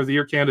Defensive Player of the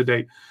Year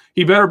candidate.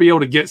 He better be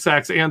able to get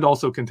sacks and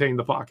also contain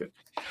the pocket.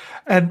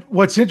 And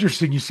what's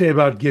interesting you say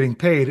about getting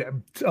paid,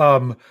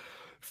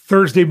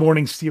 Thursday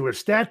morning Steelers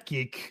Stat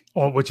Geek,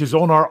 which is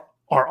on our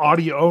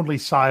audio-only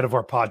side of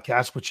our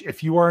podcast, which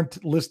if you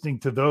aren't listening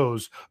to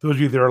those of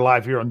you that are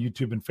live here on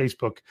YouTube and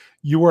Facebook,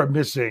 you are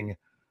missing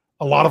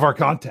a lot of our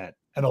content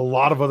and a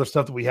lot of other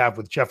stuff that we have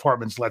with Jeff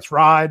Hartman's Let's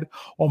Ride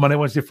on Monday,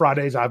 Wednesday,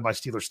 Fridays. I have my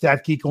Steelers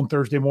Stat Geek on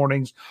Thursday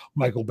mornings.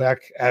 Michael Beck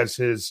as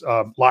his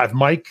live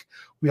mic.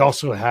 We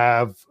also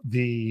have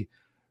the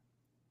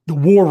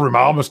War Room.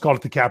 I almost called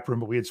it the Cap Room,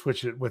 but we had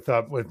switched it with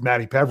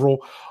Matty Peverill.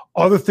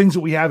 Other things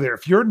that we have there.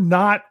 If you're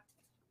not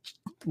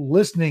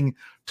listening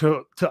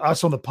to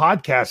us on the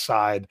podcast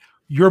side,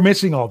 you're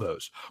missing all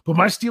those. But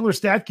my Steelers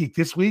Stat Geek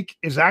this week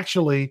is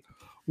actually,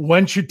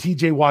 when should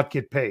TJ Watt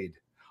get paid?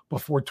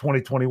 Before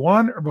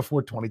 2021 or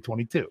before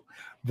 2022?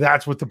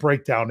 That's what the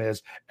breakdown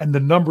is, and the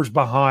numbers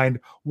behind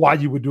why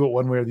you would do it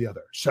one way or the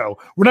other. So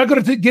we're not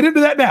going to get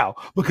into that now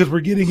because we're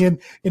getting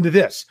into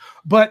this.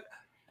 But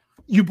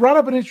you brought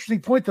up an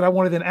interesting point that I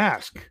want to then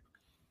ask.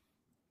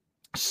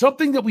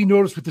 Something that we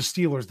noticed with the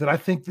Steelers that I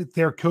think that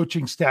their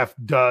coaching staff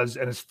does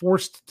and is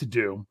forced to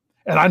do,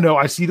 and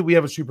I see that we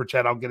have a super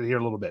chat, I'll get it here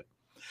in a little bit,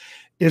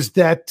 is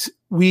that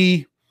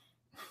we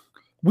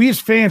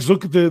as fans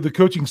look at the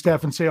coaching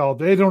staff and say, oh,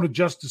 they don't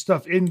adjust the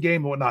stuff in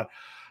game and whatnot.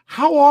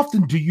 How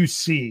often do you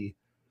see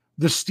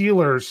the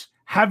Steelers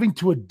having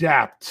to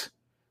adapt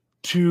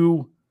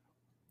to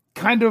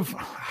kind of,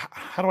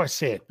 how do I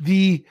say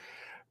it?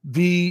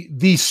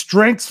 The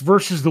strengths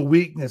versus the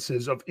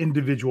weaknesses of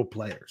individual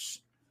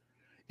players.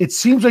 It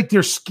seems like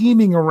they're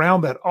scheming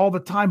around that all the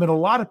time, and a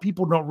lot of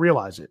people don't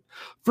realize it.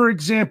 For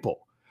example,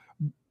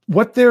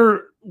 what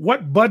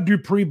Bud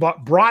Dupree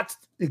brought,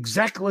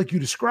 exactly like you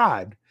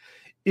described,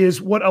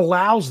 is what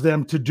allows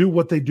them to do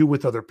what they do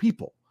with other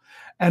people.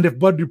 And if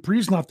Bud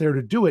Dupree's not there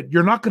to do it,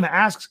 you're not going to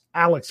ask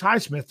Alex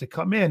Highsmith to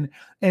come in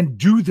and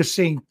do the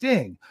same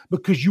thing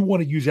because you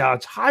want to use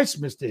Alex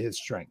Highsmith to his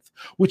strength,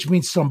 which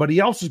means somebody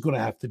else is going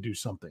to have to do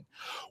something.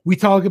 We'll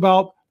talk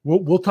about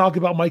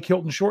Mike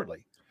Hilton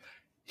shortly.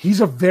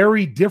 He's a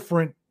very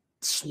different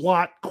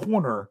slot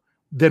corner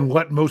than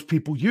what most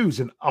people use.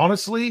 And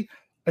honestly,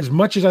 as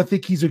much as I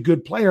think he's a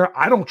good player,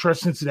 I don't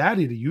trust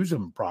Cincinnati to use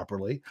him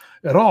properly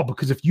at all,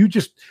 because if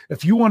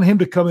you want him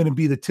to come in and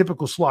be the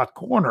typical slot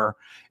corner,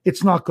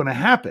 it's not going to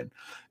happen.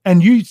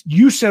 And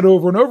you said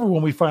over and over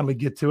when we finally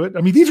get to it,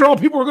 I mean, these are all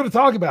people we're going to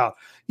talk about.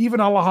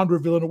 Even Alejandro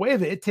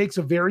Villanueva, it takes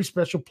a very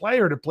special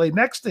player to play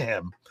next to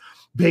him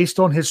based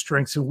on his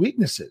strengths and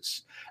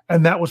weaknesses.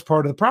 And that was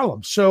part of the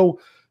problem. So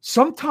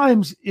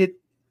sometimes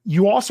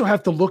you also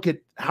have to look at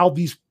how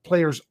these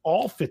players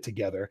all fit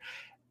together.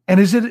 And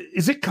is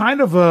it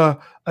kind of a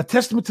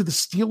testament to the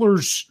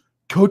Steelers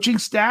coaching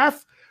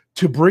staff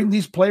to bring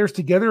these players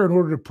together in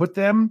order to put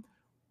them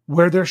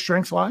where their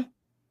strengths lie?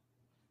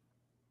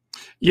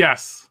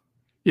 Yes.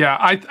 Yeah,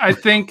 I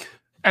think,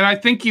 and I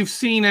think you've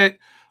seen it.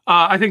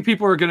 I think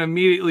people are going to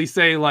immediately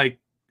say, like,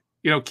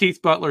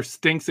 Keith Butler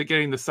stinks at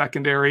getting the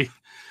secondary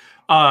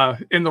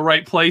in the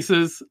right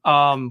places.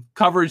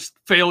 Coverage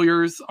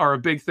failures are a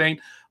big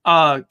thing.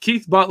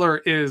 Keith Butler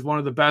is one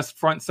of the best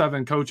front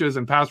seven coaches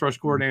and pass rush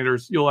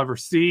coordinators you'll ever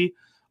see.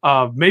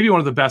 Maybe one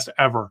of the best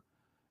ever.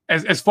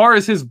 As far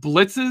as his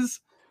blitzes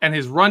and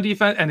his run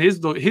defense and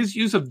his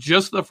use of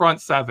just the front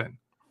seven,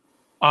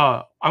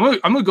 I'm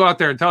gonna go out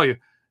there and tell you,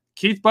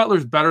 Keith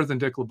Butler's better than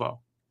Dick LeBeau.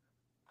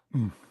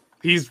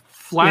 He's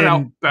flat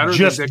out better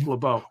than Dick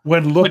LeBeau.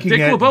 When looking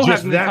at LeBeau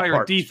just had an that entire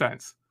part.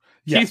 defense.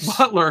 Yes. Keith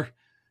Butler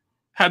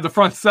had the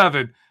front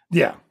seven.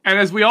 Yeah. And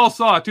as we all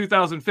saw,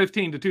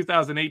 2015 to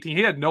 2018,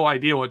 he had no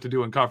idea what to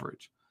do in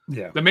coverage.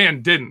 Yeah. The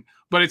man didn't.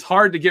 But it's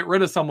hard to get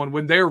rid of someone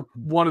when they're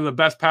one of the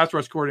best pass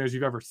rush coordinators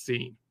you've ever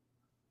seen.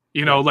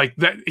 You know, like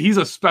that. He's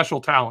a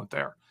special talent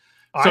there.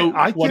 So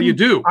what do you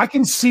do? I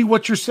can see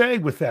what you're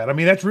saying with that. I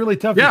mean, that's really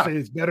tough to say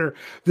it's better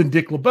than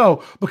Dick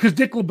LeBeau, because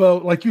Dick LeBeau,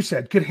 like you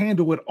said, could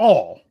handle it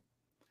all.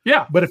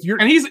 Yeah. But if you're,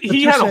 and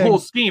he had a whole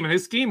scheme, and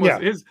his scheme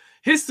was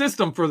his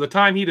system for the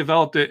time he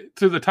developed it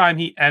to the time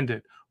he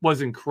ended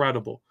was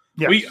incredible.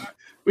 Yes.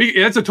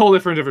 It's a total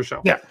different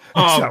show. Yeah.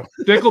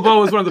 Dick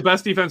LeBeau is one of the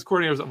best defense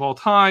coordinators of all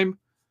time.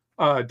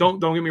 Don't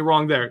get me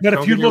wrong there. But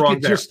if you look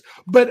at Keith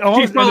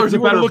Butler's,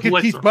 if you look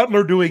at Keith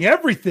Butler doing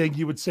everything,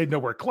 you would say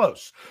nowhere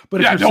close.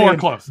 But if you're nowhere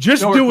close,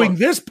 just doing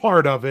this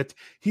part of it,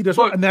 he does,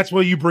 and that's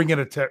why you bring in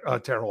a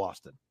Terrell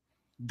Austin.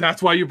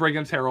 That's why you bring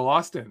in Terrell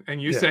Austin, and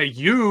you say,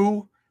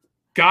 you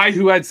guy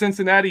who had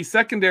Cincinnati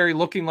secondary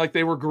looking like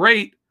they were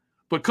great,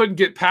 but couldn't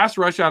get pass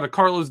rush out of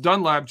Carlos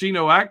Dunlap,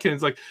 Geno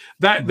Atkins, like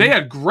that. Mm-hmm. They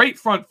had great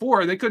front four,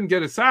 and they couldn't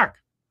get a sack.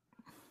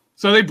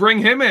 So they bring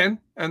him in,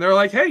 and they're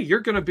like, "Hey, you're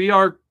going to be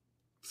our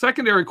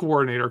secondary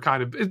coordinator."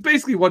 Kind of, it's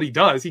basically what he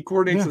does. He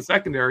coordinates the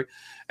secondary,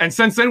 and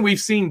since then we've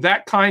seen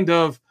that kind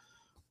of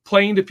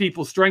playing to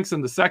people's strengths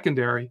in the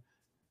secondary,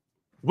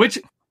 which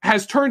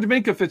has turned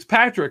Minkah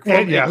Fitzpatrick from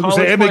they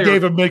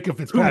gave him Minkah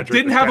Fitzpatrick, who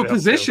didn't have a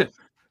position.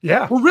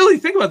 Yeah, well, really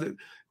think about it.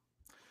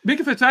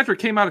 Minkah Fitzpatrick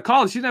came out of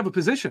college; he didn't have a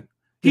position.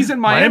 He's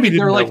in Miami.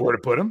 They're like, where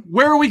to put him?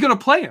 Where are we going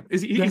to play him?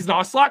 He's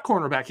not a slot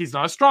cornerback. He's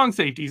not a strong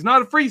safety. He's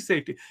not a free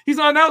safety. He's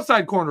not an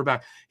outside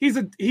cornerback. He's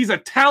a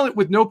talent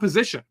with no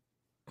position.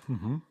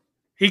 Mm-hmm.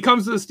 He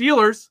comes to the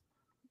Steelers.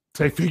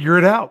 They figure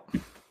it out.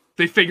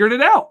 They figured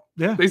it out.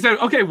 Yeah. They said,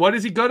 okay, what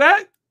is he good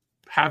at?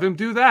 Have him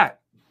do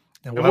that.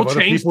 And we'll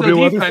change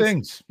the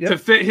defense to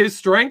fit his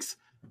strengths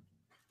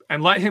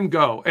and let him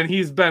go. And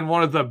he's been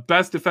one of the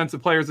best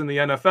defensive players in the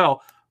NFL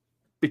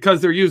because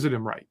they're using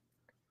him right.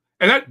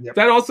 And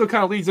that also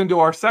kind of leads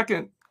into our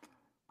second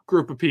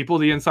group of people,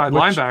 the inside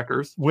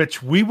linebackers.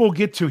 Which we will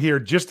get to here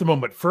in just a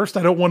moment. First,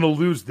 I don't want to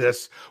lose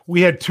this. We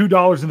had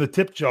 $2 in the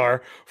tip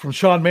jar from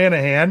Sean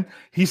Manahan.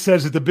 He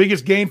says that the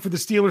biggest gain for the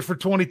Steelers for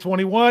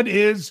 2021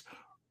 is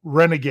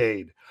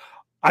Renegade.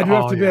 I do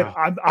have to admit,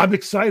 I'm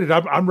excited.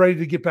 I'm ready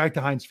to get back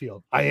to Heinz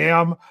Field. I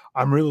am.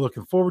 I'm really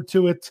looking forward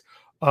to it.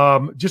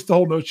 Just the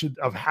whole notion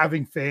of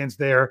having fans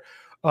there.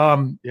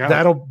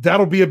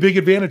 That'll be a big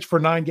advantage for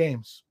 9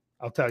 games.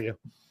 I'll tell you.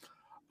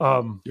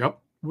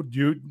 Would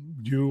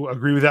you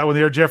agree with that one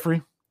there,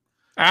 Jeffrey?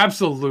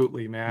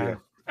 Absolutely, man. Yeah.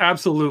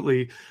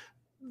 Absolutely.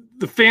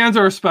 The fans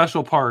are a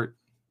special part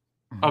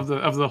of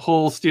the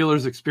whole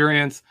Steelers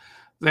experience.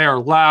 They are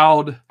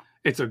loud.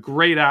 It's a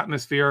great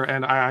atmosphere,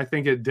 and I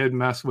think it did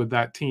mess with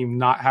that team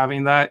not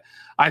having that.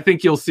 I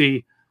think you'll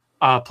see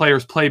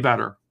players play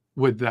better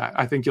with that.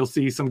 I think you'll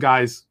see some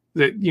guys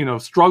that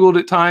struggled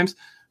at times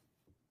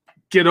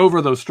get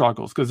over those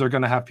struggles because they're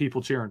going to have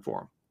people cheering for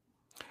them.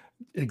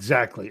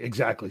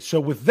 Exactly.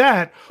 So with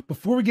that,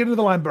 before we get into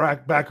the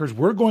linebackers,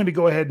 we're going to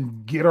go ahead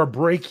and get our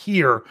break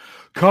here,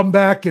 come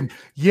back, and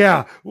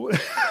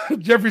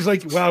Jeffrey's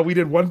like, wow, we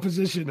did one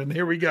position and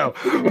here we go.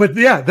 But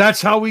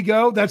that's how we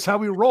go. That's how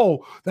we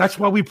roll. That's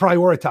why we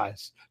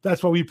prioritize.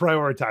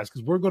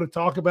 Because we're going to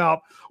talk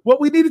about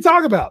what we need to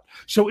talk about.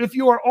 So if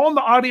you are on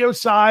the audio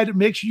side,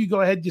 make sure you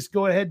go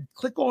ahead,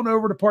 click on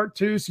over to part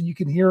 2 so you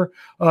can hear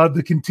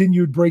the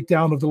continued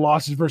breakdown of the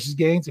losses versus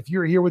gains. If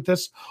you're here with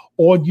us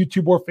on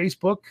YouTube or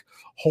Facebook,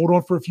 hold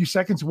on for a few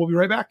seconds and we'll be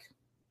right back.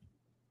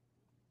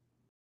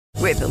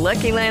 With the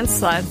Lucky Land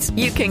Slots,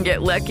 you can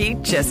get lucky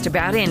just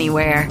about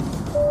anywhere.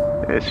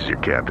 This is your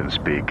captain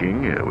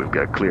speaking. We've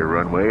got clear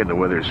runway and the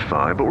weather's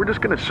fine, but we're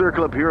just going to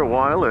circle up here a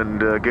while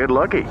and get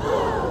lucky.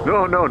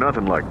 No,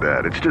 nothing like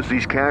that. It's just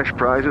these cash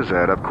prizes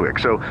add up quick.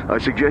 So I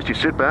suggest you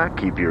sit back,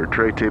 keep your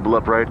tray table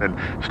upright, and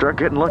start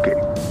getting lucky.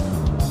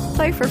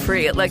 Play for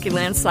free at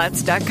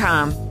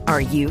LuckyLandSlots.com.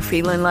 Are you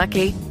feeling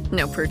lucky?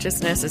 No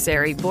purchase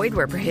necessary. Void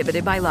where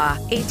prohibited by law.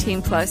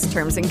 18+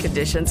 terms and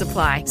conditions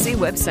apply. See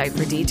website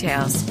for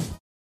details.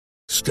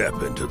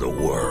 Step into the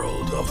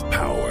world of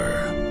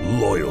power,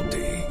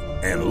 loyalty,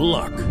 and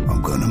luck.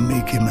 I'm gonna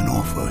make him an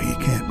offer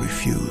he can't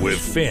refuse. With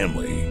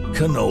family,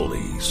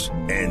 cannolis,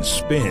 and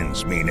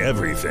spins mean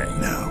everything.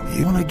 Now,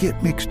 you wanna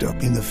get mixed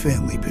up in the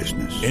family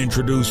business.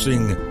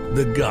 Introducing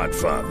The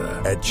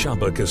Godfather at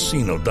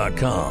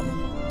ChumbaCasino.com.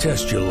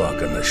 Test your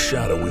luck in the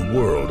shadowy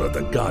world of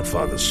The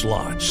Godfather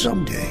slot.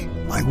 Someday,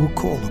 I will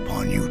call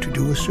upon you to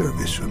do a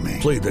service for me.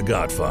 Play The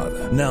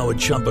Godfather, now at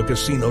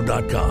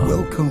ChumbaCasino.com.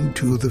 Welcome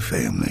to the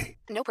family.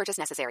 No purchase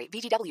necessary.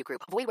 VGW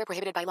Group. Void where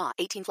prohibited by law.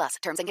 18+.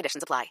 Terms and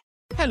conditions apply.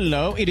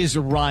 Hello, it is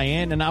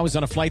Ryan, and I was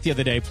on a flight the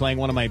other day playing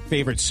one of my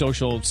favorite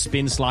social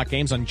spin slot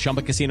games on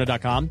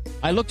ChumbaCasino.com.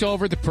 I looked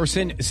over at the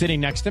person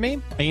sitting next to me,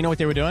 and you know what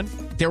they were doing?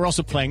 They were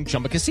also playing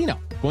Chumba Casino.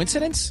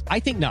 Coincidence?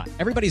 I think not.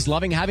 Everybody's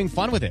loving having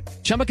fun with it.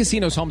 Chumba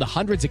Casino is home to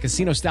hundreds of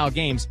casino-style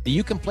games that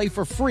you can play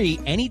for free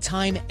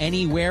anytime,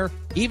 anywhere,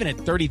 even at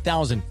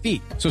 30,000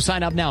 feet. So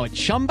sign up now at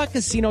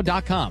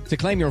ChumbaCasino.com to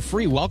claim your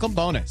free welcome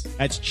bonus.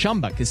 That's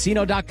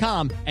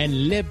ChumbaCasino.com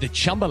and live the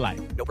Chumba life.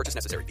 No purchase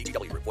necessary.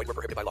 VGW Group. Void where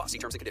prohibited by law. See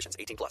terms and conditions.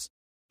 18+.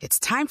 It's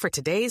time for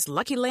today's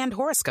Lucky Land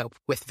horoscope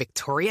with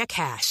Victoria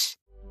Cash.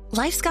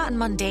 Life's gotten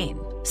mundane,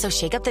 so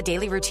shake up the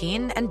daily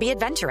routine and be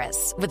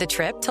adventurous with a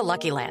trip to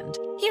Lucky Land.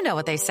 You know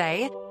what they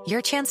say.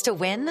 Your chance to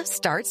win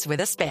starts with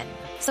a spin.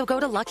 So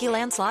go to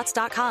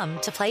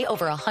LuckyLandSlots.com to play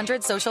over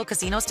 100 social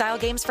casino-style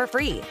games for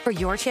free for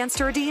your chance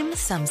to redeem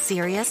some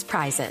serious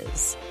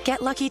prizes.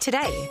 Get lucky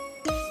today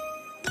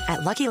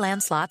at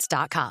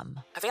LuckyLandSlots.com.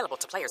 Available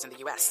to players in the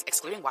U.S.,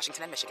 excluding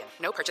Washington and Michigan.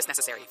 No purchase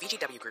necessary.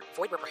 VGW Group.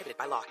 Void where prohibited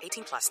by law.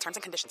 18+. Terms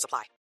and conditions apply.